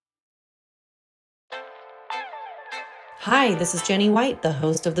Hi, this is Jenny White, the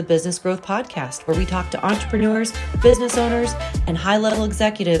host of the Business Growth Podcast, where we talk to entrepreneurs, business owners, and high-level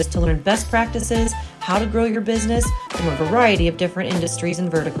executives to learn best practices, how to grow your business from a variety of different industries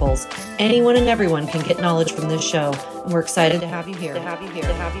and verticals. Anyone and everyone can get knowledge from this show, and we're excited to have you here.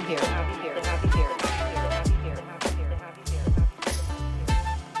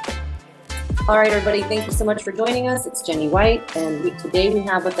 All right, everybody, thank you so much for joining us. It's Jenny White, and today we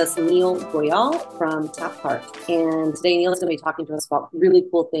have with us Neal Goyal from TapCart. And today Neal is going to be talking to us about really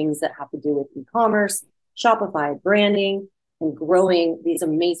cool things that have to do with e-commerce, Shopify, branding, and growing these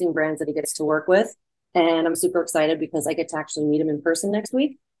amazing brands that he gets to work with. And I'm super excited because I get to actually meet him in person next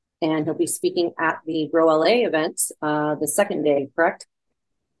week. And he'll be speaking at the Grow LA event the second day, correct?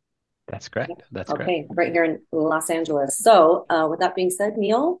 That's correct. That's correct. Okay, right here in Los Angeles. So with that being said,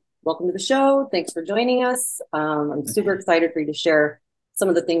 Neal, welcome to the show. Thanks for joining us. I'm super excited for you to share some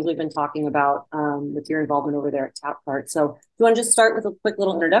of the things we've been talking about with your involvement over there at TapCart. So do you want to just start with a quick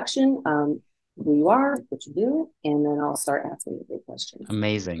little introduction, who you are, what you do, and then I'll start asking you big questions.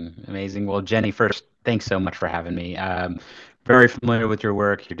 Amazing. Well, Jenny, first, thanks so much for having me. Very familiar with your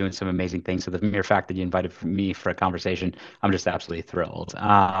work. You're doing some amazing things. So the mere fact that you invited me for a conversation, I'm just absolutely thrilled.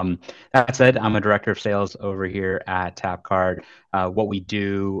 That said, I'm a director of sales over here at TapCart. What we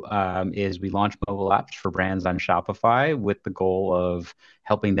do is we launch mobile apps for brands on Shopify with the goal of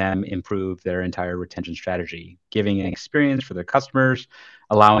helping them improve their entire retention strategy, giving an experience for their customers,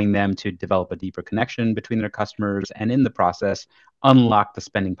 allowing them to develop a deeper connection between their customers, and in the process, unlock the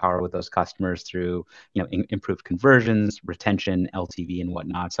spending power with those customers through improved conversions, retention, LTV, and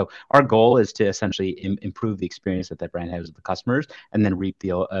whatnot. So our goal is to essentially improve the experience that brand has with the customers, and then reap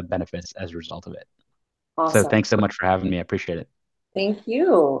the benefits as a result of it. Awesome. So thanks so much for having me. I appreciate it. Thank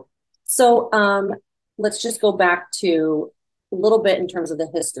you. So let's just go back to a little bit in terms of the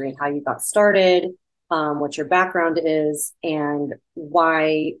history, how you got started, what your background is, and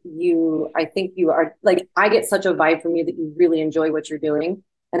why I think you are, like, I get such a vibe from you that you really enjoy what you're doing.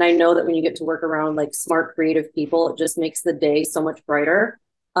 And I know that when you get to work around like smart, creative people, it just makes the day so much brighter.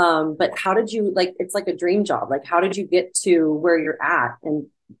 But how did you, like, it's like a dream job. Like, how did you get to where you're at, and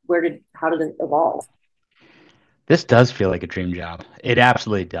how did it evolve? This does feel like a dream job. It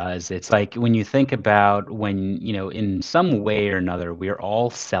absolutely does. It's like when you think about in some way or another, we're all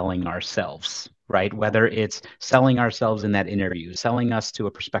selling ourselves, right? Whether it's selling ourselves in that interview, selling us to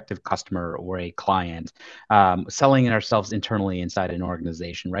a prospective customer or a client, selling ourselves internally inside an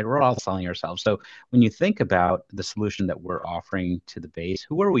organization, right? We're all selling ourselves. So when you think about the solution that we're offering to the base,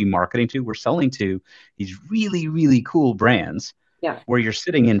 who are we marketing to? We're selling to these really, really cool brands. Yeah. Where you're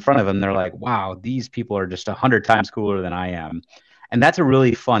sitting in front of them, they're like, wow, these people are just 100 times cooler than I am. And that's a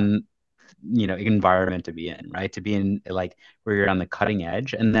really fun, environment to be in, right? To be in, like, where you're on the cutting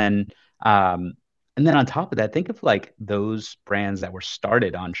edge. And then on top of that, think of like those brands that were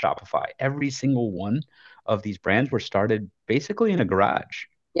started on Shopify. Every single one of these brands were started basically in a garage,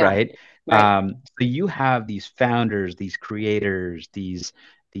 Yeah. right? Right. So you have these founders, these creators, these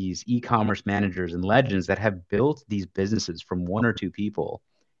e-commerce managers and legends that have built these businesses from one or two people.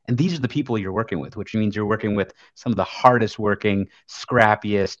 And these are the people you're working with, which means you're working with some of the hardest working,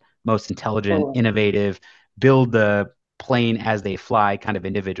 scrappiest, most intelligent, innovative, build the plane as they fly kind of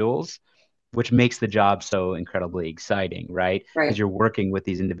individuals, which makes the job so incredibly exciting, right? Because you're working with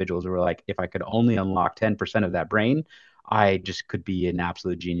these individuals who are like, if I could only unlock 10% of that brain, I just could be an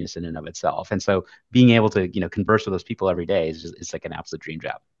absolute genius in and of itself. And so being able to, converse with those people every day is like an absolute dream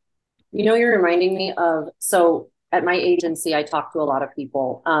job. You're reminding me of, so at my agency, I talk to a lot of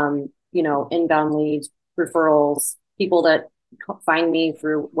people, inbound leads, referrals, people that find me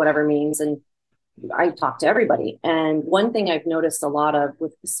through whatever means. And I talk to everybody. And one thing I've noticed a lot of,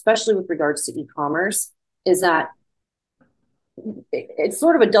 especially with regards to e-commerce, is that it's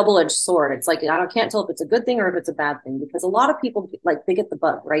sort of a double-edged sword. It's like, can't tell if it's a good thing or if it's a bad thing, because a lot of people, like, they get the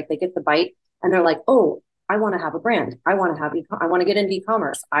bug, right? They get the bite and they're like, oh, I want to have a brand. I want to get into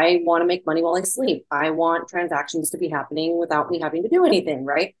e-commerce. I want to make money while I sleep. I want transactions to be happening without me having to do anything,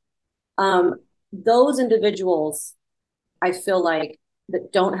 right? Those individuals, I feel like,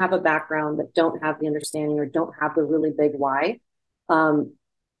 that don't have a background, that don't have the understanding, or don't have the really big why,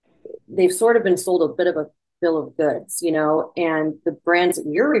 they've sort of been sold a bit of a bill of goods, and the brands that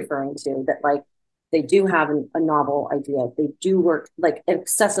you're referring to, that, like, they do have a novel idea. They do work like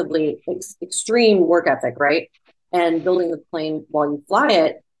excessively extreme work ethic, right? And building the plane while you fly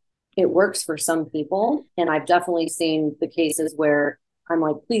it, it works for some people. And I've definitely seen the cases where I'm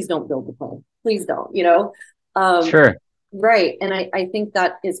like, please don't build the plane. Please don't, Sure. Right. And I think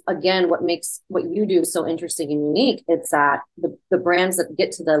that is, again, what makes what you do so interesting and unique. It's that the brands that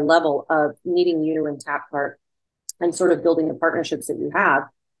get to the level of needing you and TapCart and sort of building the partnerships that you have,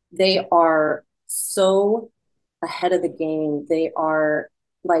 they are so ahead of the game. They are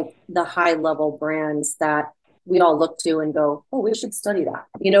like the high level brands that we all look to and go, oh, we should study that.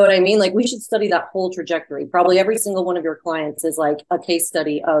 You know what I mean? Like we should study that whole trajectory. Probably every single one of your clients is like a case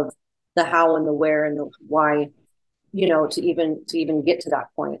study of the how and the where and the why, to even get to that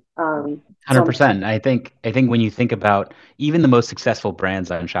point. So 100%. I think when you think about even the most successful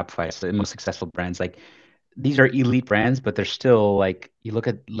brands on Shopify, so the most successful brands, like these are elite brands, but they're still like you look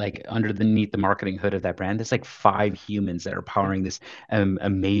at like underneath the marketing hood of that brand, there's like five humans that are powering this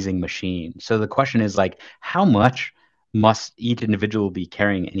amazing machine. So the question is like, how much must each individual be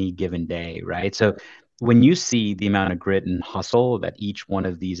carrying any given day, right? So when you see the amount of grit and hustle that each one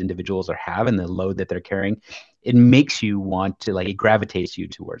of these individuals are have and the load that they're carrying, it makes you want to like it gravitates you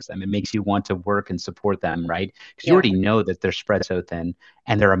towards them. It makes you want to work and support them, right? Because you yeah, already know that they're spread so thin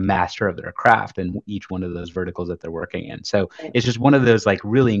and they're a master of their craft in each one of those verticals that they're working in. So it's just one of those like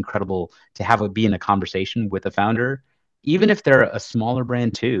really incredible to have it be in a conversation with a founder, even if they're a smaller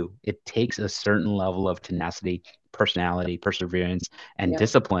brand too. It takes a certain level of tenacity, personality, perseverance, and yeah.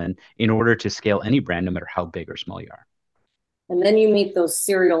 discipline in order to scale any brand, no matter how big or small you are. And then you meet those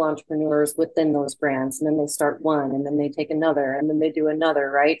serial entrepreneurs within those brands, and then they start one, and then they take another, and then they do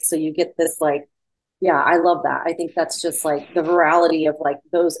another, right? So you get this like, yeah, I love that. I think that's just like the virality of like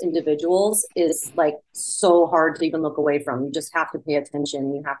those individuals is like so hard to even look away from. You just have to pay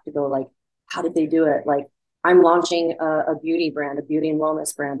attention. You have to go like, how did they do it? Like I'm launching a beauty brand, a beauty and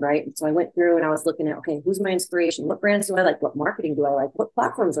wellness brand, right? And so I went through and I was looking at, okay, who's my inspiration? What brands do I like? What marketing do I like? What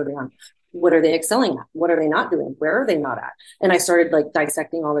platforms are they on? What are they excelling at? What are they not doing? Where are they not at? And I started like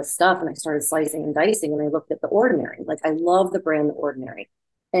dissecting all this stuff and I started slicing and dicing and I looked at The Ordinary. Like I love the brand The Ordinary.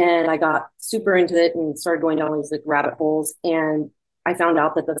 And I got super into it and started going down these like rabbit holes. And I found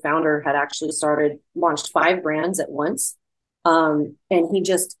out that the founder had actually launched five brands at once. And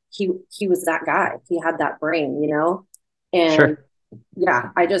he was that guy. He had that brain. And Sure. yeah,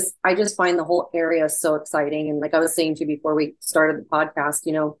 I just find the whole area so exciting. And like I was saying to you before we started the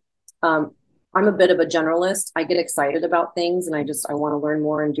podcast, um, I'm a bit of a generalist. I get excited about things and I want to learn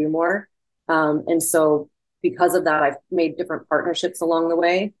more and do more. And so because of that, I've made different partnerships along the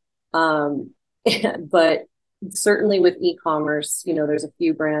way. Um, but certainly with e-commerce, there's a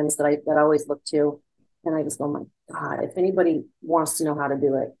few brands that I always look to. And I just go, oh my God, if anybody wants to know how to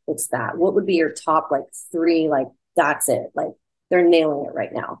do it, it's that. What would be your top like three? Like, that's it. Like, they're nailing it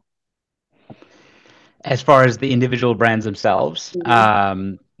right now. As far as the individual brands themselves,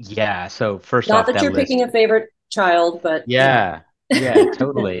 Mhm. yeah. So first Not off that that you're picking list, a favorite child, but yeah, yeah,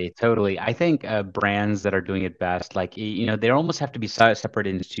 totally, totally. I think brands that are doing it best, like they almost have to be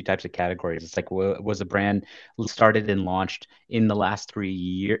separated into two types of categories. It's like was a brand started and launched in the last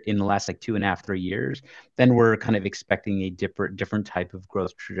in the last like 2.5, 3 years, then we're kind of expecting a different type of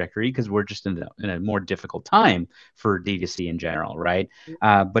growth trajectory because we're just in a more difficult time for D2C in general, right?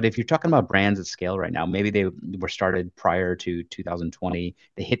 But if you're talking about brands at scale right now, maybe they were started prior to 2020,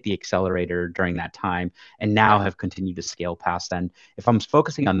 they hit the accelerator during that time and now have continued to scale past then. If I'm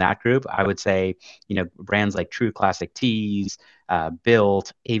focusing on that group, I would say, brands like True Classic Tees,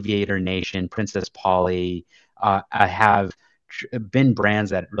 Built, Aviator Nation, Princess Polly, I have been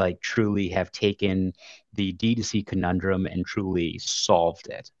brands that like truly have taken the D2C conundrum and truly solved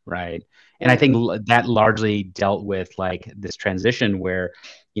it, right? And I yeah, think that largely dealt with like this transition where,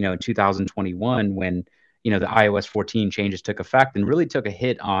 in 2021, when the iOS 14 changes took effect and really took a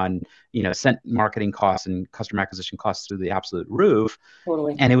hit on sent marketing costs and customer acquisition costs through the absolute roof.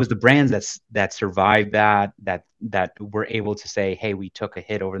 totally. And it was the brands that survived that were able to say, hey, we took a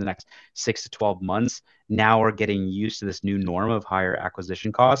hit over the next 6 to 12 months. Now we're getting used to this new norm of higher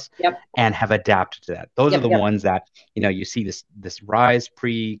acquisition costs Yep, and have adapted to that. Those are yep, the yep, ones that you see this rise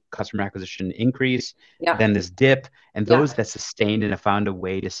pre customer acquisition increase, yeah, then this dip, and yeah, those that sustained and have found a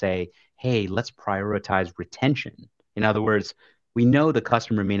way to say, hey, let's prioritize retention. In other words, we know the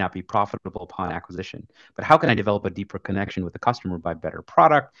customer may not be profitable upon acquisition, but how can I develop a deeper connection with the customer by better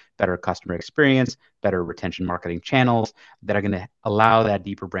product, better customer experience, better retention marketing channels that are going to allow that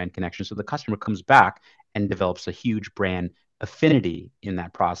deeper brand connection so the customer comes back and develops a huge brand affinity in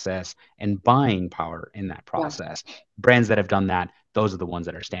that process and buying power in that yeah. process. Brands that have done that, those are the ones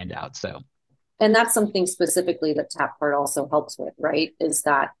that are standout. So And that's something specifically that TapCart also helps with, right? Is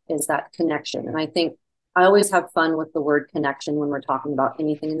that connection. And I think I always have fun with the word connection when we're talking about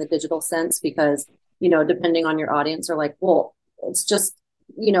anything in the digital sense because, depending on your audience, are like, well, it's just,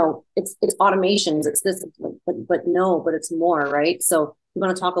 it's automations, it's this, but no, but it's more, right? So you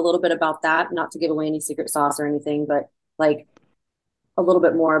want to talk a little bit about that, not to give away any secret sauce or anything, but like a little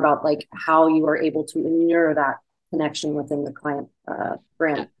bit more about like how you are able to inure that connection within the client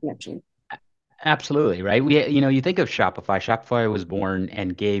brand connection. Absolutely, right? You think of Shopify. Shopify was born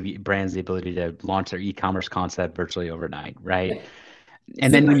and gave brands the ability to launch their e-commerce concept virtually overnight, right?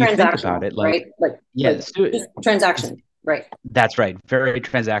 And then Super when you think about transactional, it, like, right? Like yes, just transaction, right? that's right. Very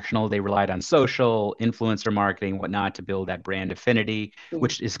transactional. They relied on social, influencer marketing, whatnot to build that brand affinity, Mm-hmm.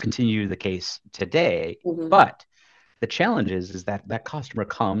 which is continued the case today. Mm-hmm. But the challenge is that that customer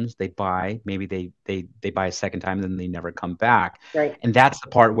comes, they buy, maybe they buy a second time, then they never come back. Right. And that's the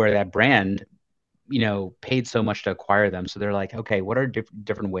part where that brand paid so much to acquire them. So they're like, okay, what are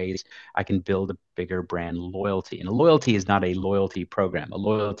different ways I can build a bigger brand loyalty? And a loyalty is not a loyalty program. A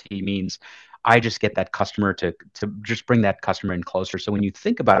loyalty means I just get that customer to just bring that customer in closer. So when you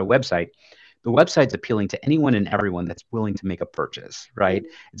think about a website, the website's appealing to anyone and everyone that's willing to make a purchase, right?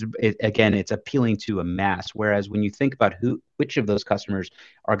 Again, it's appealing to a mass. Whereas when you think about which of those customers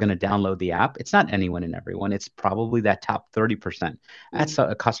are going to download the app, it's not anyone and everyone. It's probably that top 30%. That's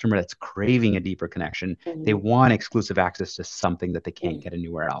Mm-hmm. a customer that's craving a deeper connection. They Mm-hmm. want exclusive access to something that they can't get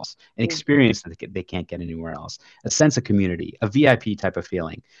anywhere else, an Mm-hmm. experience that they can't get anywhere else, a sense of community, a VIP type of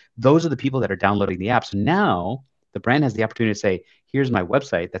feeling. Those are the people that are downloading the app. So now the brand has the opportunity to say, here's my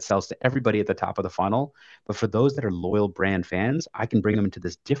website that sells to everybody at the top of the funnel. But for those that are loyal brand fans, I can bring them into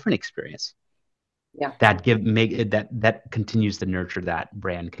this different experience Yeah. that that continues to nurture that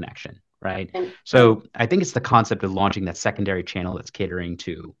brand connection, right? And So I think it's the concept of launching that secondary channel that's catering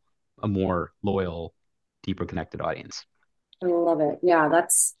to a more loyal, deeper connected audience. I love it. Yeah,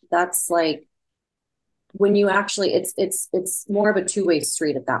 that's like when you actually it's more of a two-way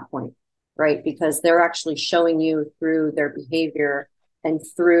street at that point, right? Because they're actually showing you through their behavior and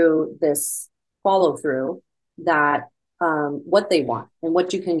through this follow through that what they want and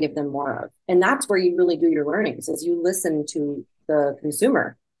what you can give them more of. And that's where you really do your learnings is you listen to the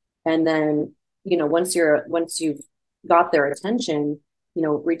consumer. And then, once you've got their attention,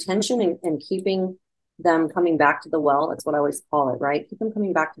 retention and keeping them coming back to the well, that's what I always call it, right? Keep them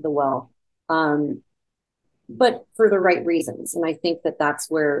coming back to the well. Um, but for the right reasons. And I think that that's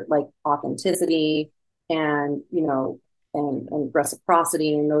where like authenticity and, and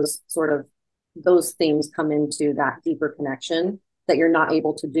reciprocity and those things come into that deeper connection that you're not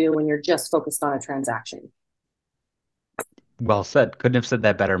able to do when you're just focused on a transaction. Well said. Couldn't have said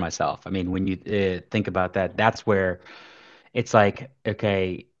that better myself. I mean, when you think about that, that's where it's like,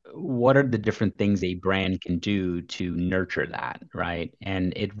 okay, what are the different things a brand can do to nurture that, right?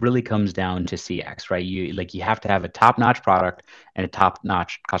 And it really comes down to CX, right? You have to have a top-notch product and a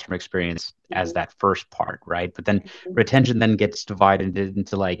top-notch customer experience as Mm-hmm. that first part, right? But then Mm-hmm. retention then gets divided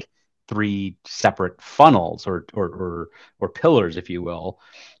into like three separate funnels or pillars, if you will,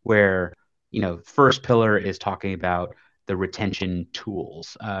 where first pillar is talking about the retention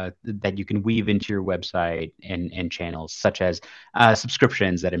tools that you can weave into your website and channels, such as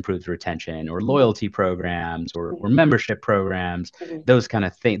subscriptions that improve retention, or loyalty programs, or membership programs, Mm-hmm. those kind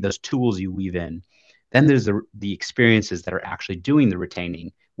of things, those tools you weave in. Then there's the experiences that are actually doing the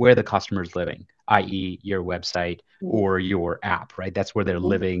retaining, where the customer is living, i.e., your website Mm-hmm. or your app, right? That's where they're Mm-hmm.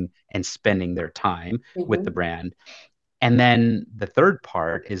 living and spending their time with the Mm-hmm. brand. And then the third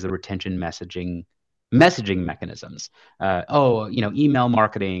part is the retention messaging mechanisms. Email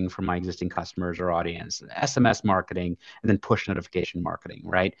marketing for my existing customers or audience, SMS marketing, and then push notification marketing,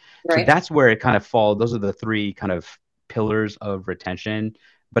 right? So Right. that's where it kind of falls. Those are the three kind of pillars of retention.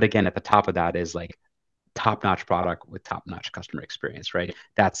 But again, at the top of that is like top-notch product with top-notch customer experience, right?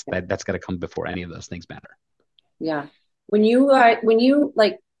 That's got to come before any of those things matter. Yeah. When you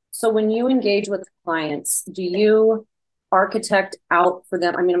engage with clients, do you architect out for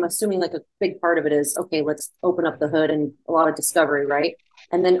them? I mean, I'm assuming like a big part of it is, okay, let's open up the hood and a lot of discovery, right?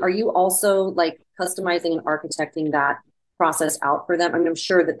 And then are you also like customizing and architecting that process out for them? I mean, I'm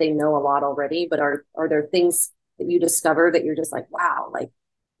sure that they know a lot already, but are there things that you discover that you're just like, wow, like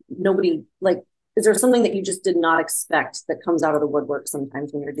nobody like is there something that you just did not expect that comes out of the woodwork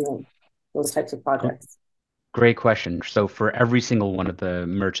sometimes when you're doing those types of projects? Great question. So for every single one of the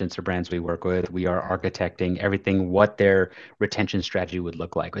merchants or brands we work with, we are architecting everything, what their retention strategy would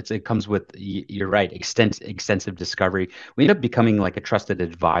look like. It comes with, you're right, extensive discovery. We end up becoming like a trusted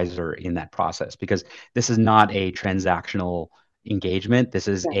advisor in that process, because this is not a transactional engagement. This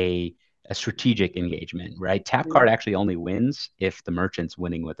is Yeah. a strategic engagement, right? Mhm. TapCart actually only wins if the merchant's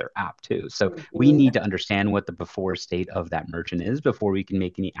winning with their app too. So we Mhm. need to understand what the before state of that merchant is before we can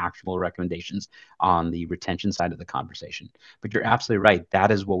make any actionable recommendations on the retention side of the conversation. But you're absolutely right.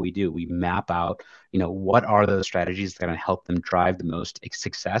 That is what we do. We map out, what are those strategies that are going to help them drive the most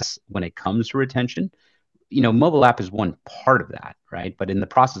success when it comes to retention. Mobile app is one part of that, right? But in the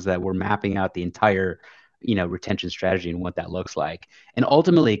process of that, we're mapping out the entire retention strategy and what that looks like. And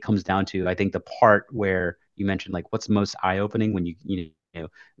ultimately, it comes down to, I think, the part where you mentioned, like, what's most eye-opening when you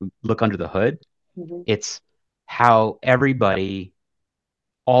look under the hood. Mhm. It's how everybody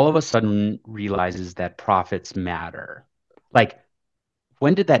all of a sudden realizes that profits matter. Like,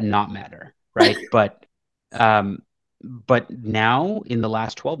 when did that not matter, right? Um, but now in the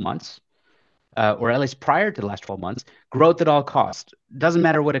last 12 months, or at least prior to the last 12 months, growth at all costs. Doesn't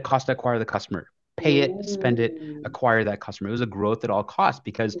matter what it costs to acquire the customer. Pay it, spend it, Mm. acquire that customer. It was a growth at all costs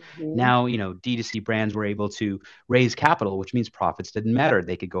because Mhm. now, D2C brands were able to raise capital, which means profits didn't matter.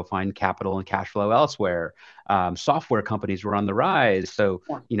 They could go find capital and cash flow elsewhere. Software companies were on the rise. So,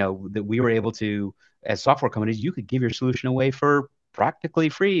 Yeah. that we were able to, as software companies, you could give your solution away for practically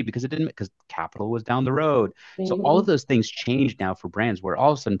free because capital was down the road. So all of Mhm. those things change now for brands where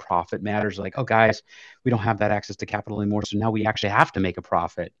all of a sudden profit matters. Like, oh, guys, we don't have that access to capital anymore. So now we actually have to make a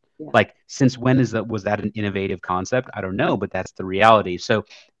profit. Yeah. Like, since when was that an innovative concept? I don't know, but that's the reality. So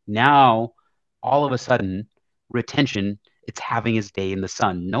now all of a sudden, retention, it's having its day in the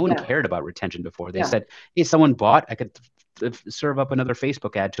sun. No one Yeah. cared about retention before. They Yeah. said, hey, someone bought, I could serve up another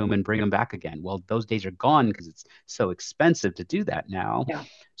Facebook ad to them and bring them back again. Well, those days are gone because it's so expensive to do that now. Yeah.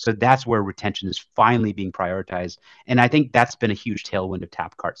 So that's where retention is finally being prioritized. And I think that's been a huge tailwind of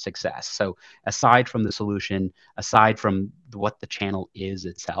TapCart's success. So aside from the solution, aside from what the channel is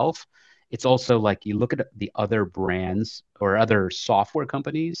itself, it's also like you look at the other brands or other software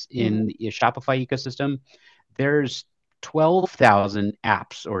companies in Mhm. the Shopify ecosystem, there's 12,000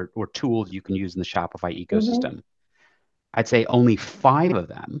 apps or tools you can use in the Shopify Mhm. ecosystem. I'd say only five of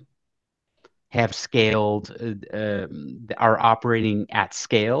them have scaled, are operating at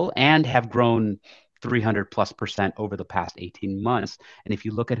scale, and have grown 300+% over the past 18 months. And if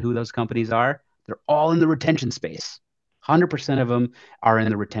you look at who those companies are, they're all in the retention space. 100% of them are in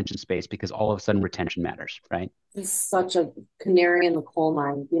the retention space because all of a sudden retention matters, right? This is such a canary in the coal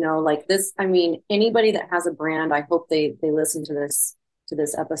mine, like this. I mean, anybody that has a brand, I hope they listen to this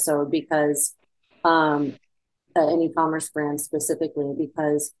episode because um an e-commerce brand specifically,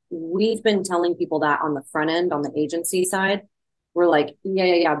 because we've been telling people that on the front end, on the agency side. We're like, yeah,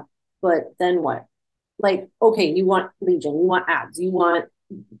 yeah, yeah, but then what? Like, okay, you want legion, you want ads, you want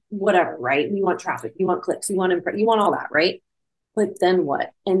whatever, right? You want traffic, you want clicks, you want all that, right? But then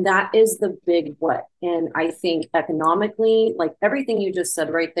what? And that is the big what. And I think economically, like everything you just said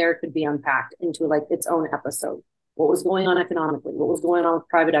right there could be unpacked into like its own episode. What was going on economically? What was going on with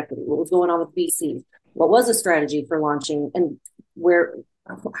private equity? What was going on with VC? What was a strategy for launching? And where,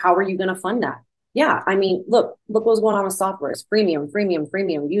 how are you going to fund that? Yeah. I mean, look what's going on with software. It's freemium,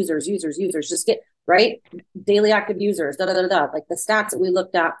 users, just get right. Daily active users, da, da, da, da. Like the stats that we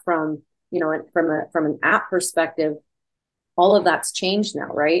looked at from, from an app perspective, all of that's changed now,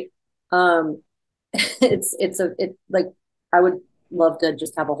 right? Um, it like I would love to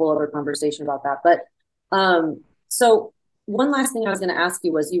just have a whole other conversation about that. But so one last thing I was going to ask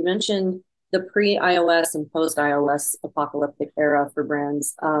you was you mentioned the pre-iOS and post-iOS apocalyptic era for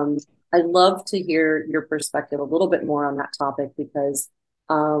brands. I'd love to hear your perspective a little bit more on that topic because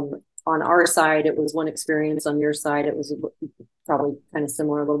on our side it was one experience, on your side it was probably kind of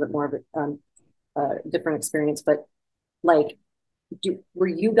similar, a little bit more of a different experience, but like were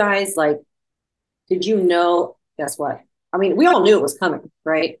you guys like, did you know? Guess what? I mean, we all knew it was coming,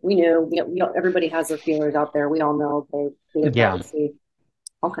 right? We knew. Everybody has their feelers out there. We all know. Okay, data Yeah. privacy,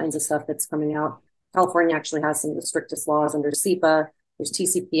 all kinds of stuff that's coming out. California actually has some of the strictest laws under SEPA. There's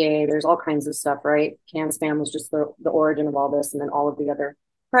TCPA. There's all kinds of stuff, right? CAN spam was just the origin of all this, and then all of the other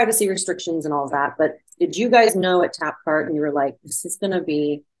privacy restrictions and all of that. But did you guys know at TapCart and you were like, this is going to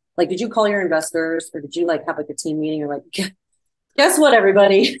be like, did you call your investors or did you like have like a team meeting or like, guess what,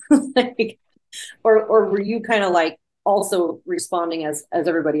 everybody? Like, or were you kind of like also responding as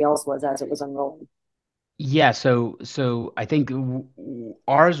everybody else was as it was unrolling? Yeah, so I think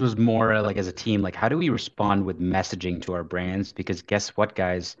ours was more like as a team, like how do we respond with messaging to our brands? Because guess what,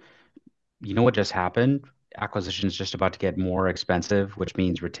 guys? You know what just happened? Acquisition is just about to get more expensive, which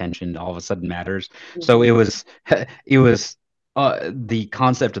means retention all of a sudden matters. So Mm-hmm. it was the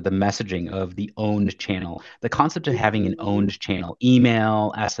concept of the messaging of the owned channel, the concept of having an Mm-hmm. owned channel,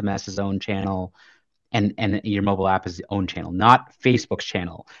 email, SMS own channel, and your mobile app is the own channel, not Facebook's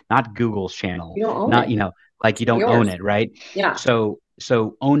channel, not Google's channel, You don't own not it. like It's you not don't own yours. it, right? Yeah. So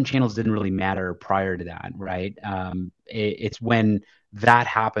own channels didn't really matter prior to that, right? It's when that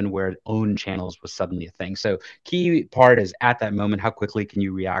happened where own channels was suddenly a thing. So key part is at that moment, how quickly can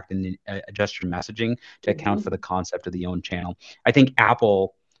you react and adjust your messaging to account for Mm-hmm. the concept of the own channel? I think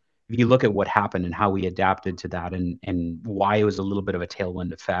Apple, if you look at what happened and how we adapted to that and why it was a little bit of a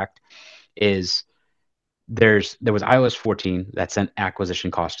tailwind effect, is there was iOS 14 that sent acquisition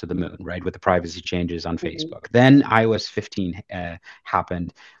costs to the moon, right, with the privacy changes on Mhm. Facebook. Then iOS 15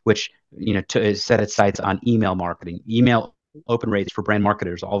 happened, which set its sights on email marketing. Email open rates for brand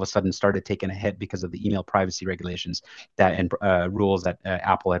marketers all of a sudden started taking a hit because of the email privacy regulations that and rules that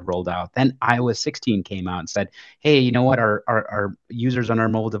Apple had rolled out. Then iOS 16 came out and said, "Hey, you know what? Our users on our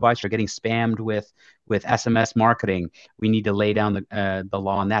mobile device are getting spammed with SMS marketing. We need to lay down the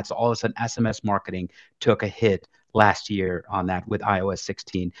law on that." So all of a sudden, SMS marketing took a hit last year on that with iOS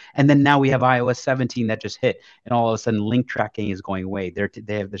 16. And then now we have iOS 17 that just hit, and all of a sudden link tracking is going away.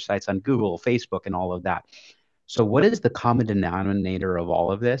 They have their sites on Google, Facebook, and all of that. So what is the common denominator of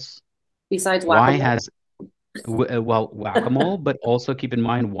all of this? Besides Why whack-a-mole. has well, whack-a-mole, but also keep in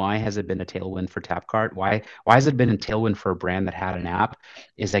mind, why has it been a tailwind for TapCart? Why has it been a tailwind for a brand that had an app?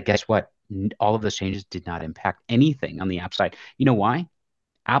 Is that, guess what? All of those changes did not impact anything on the app side. You know why?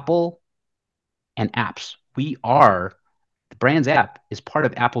 Apple and apps. We are the brand's app is part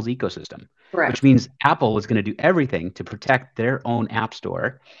of Apple's ecosystem, which Correct. means Apple is going to do everything to protect their own app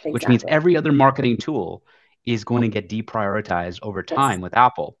store, which means Exactly. every other marketing tool is going to get deprioritized over Yes. time with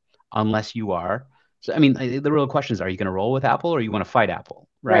Apple, unless you are. So, I mean, the real question is, are you going to roll with Apple or you want to fight Apple,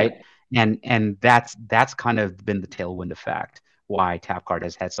 Right. right? And that's kind of been the tailwind effect why TapCard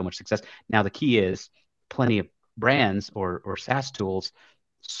has had so much success. Now, the key is plenty of brands or SaaS tools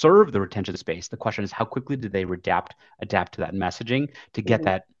serve the retention space. The question is, how quickly do they adapt to that messaging to get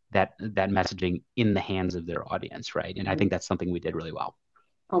Mhm. that messaging in the hands of their audience, right? And I Mhm. think that's something we did really well.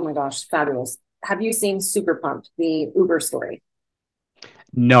 Oh my gosh, fabulous. Have you seen Super Pumped, the Uber story?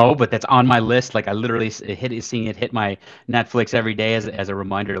 No, but that's on my list. Like I literally seeing it hit my Netflix every day as a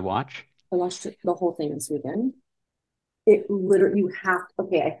reminder to watch. I watched the whole thing this weekend. It literally, you have,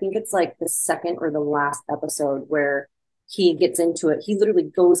 okay, I think it's like the second or the last episode where he gets into it. He literally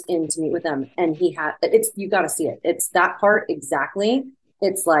goes in to meet with them and you got to see it. It's that part exactly.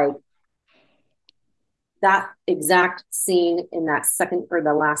 It's like that exact scene in that second or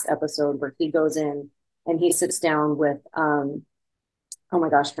the last episode where he goes in and he sits down with, oh my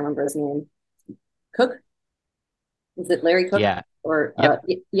gosh, I can't remember his name. Cook? Is it Larry Cook? Yeah. Or, Yep.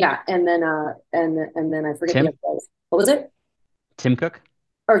 yeah. And then I forget the Tim. other guys. What was it? Tim Cook.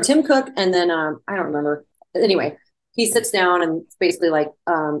 Or Tim Cook, and then I don't remember. Anyway, he sits down and it's basically like,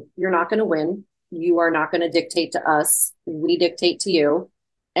 you're not going to win. You are not going to dictate to us. We dictate to you,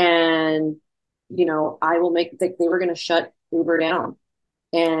 and I will make. They were going to shut Uber down,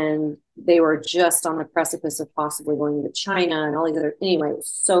 and they were just on the precipice of possibly going to China and all these other. Anyway, it was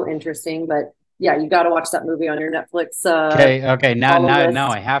so interesting. But yeah, you got to watch that movie on your Netflix Okay. Okay. Now, follow now, now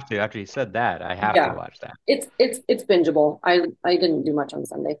list. I have to. After you said that, I have to Yeah, watch that. it's bingeable. I didn't do much on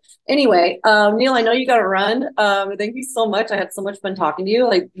Sunday. Anyway, Neal, I know you got to run. Thank you so much. I had so much fun talking to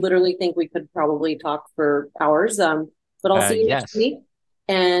you. I literally think we could probably talk for hours. But I'll see you next Yes. week.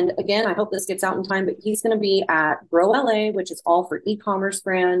 And again, I hope this gets out in time. But he's going to be at Grow LA, which is all for e-commerce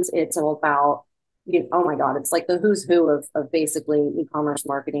brands. It's all about, oh my God, it's like the who's who of basically e-commerce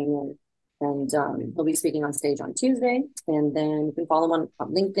marketing he'll be speaking on stage on Tuesday. And then you can follow him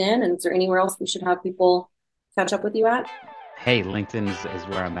on LinkedIn. And is there anywhere else we should have people catch up with you at? Hey, LinkedIn is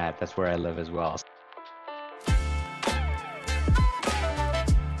where I'm at. That's where I live as well.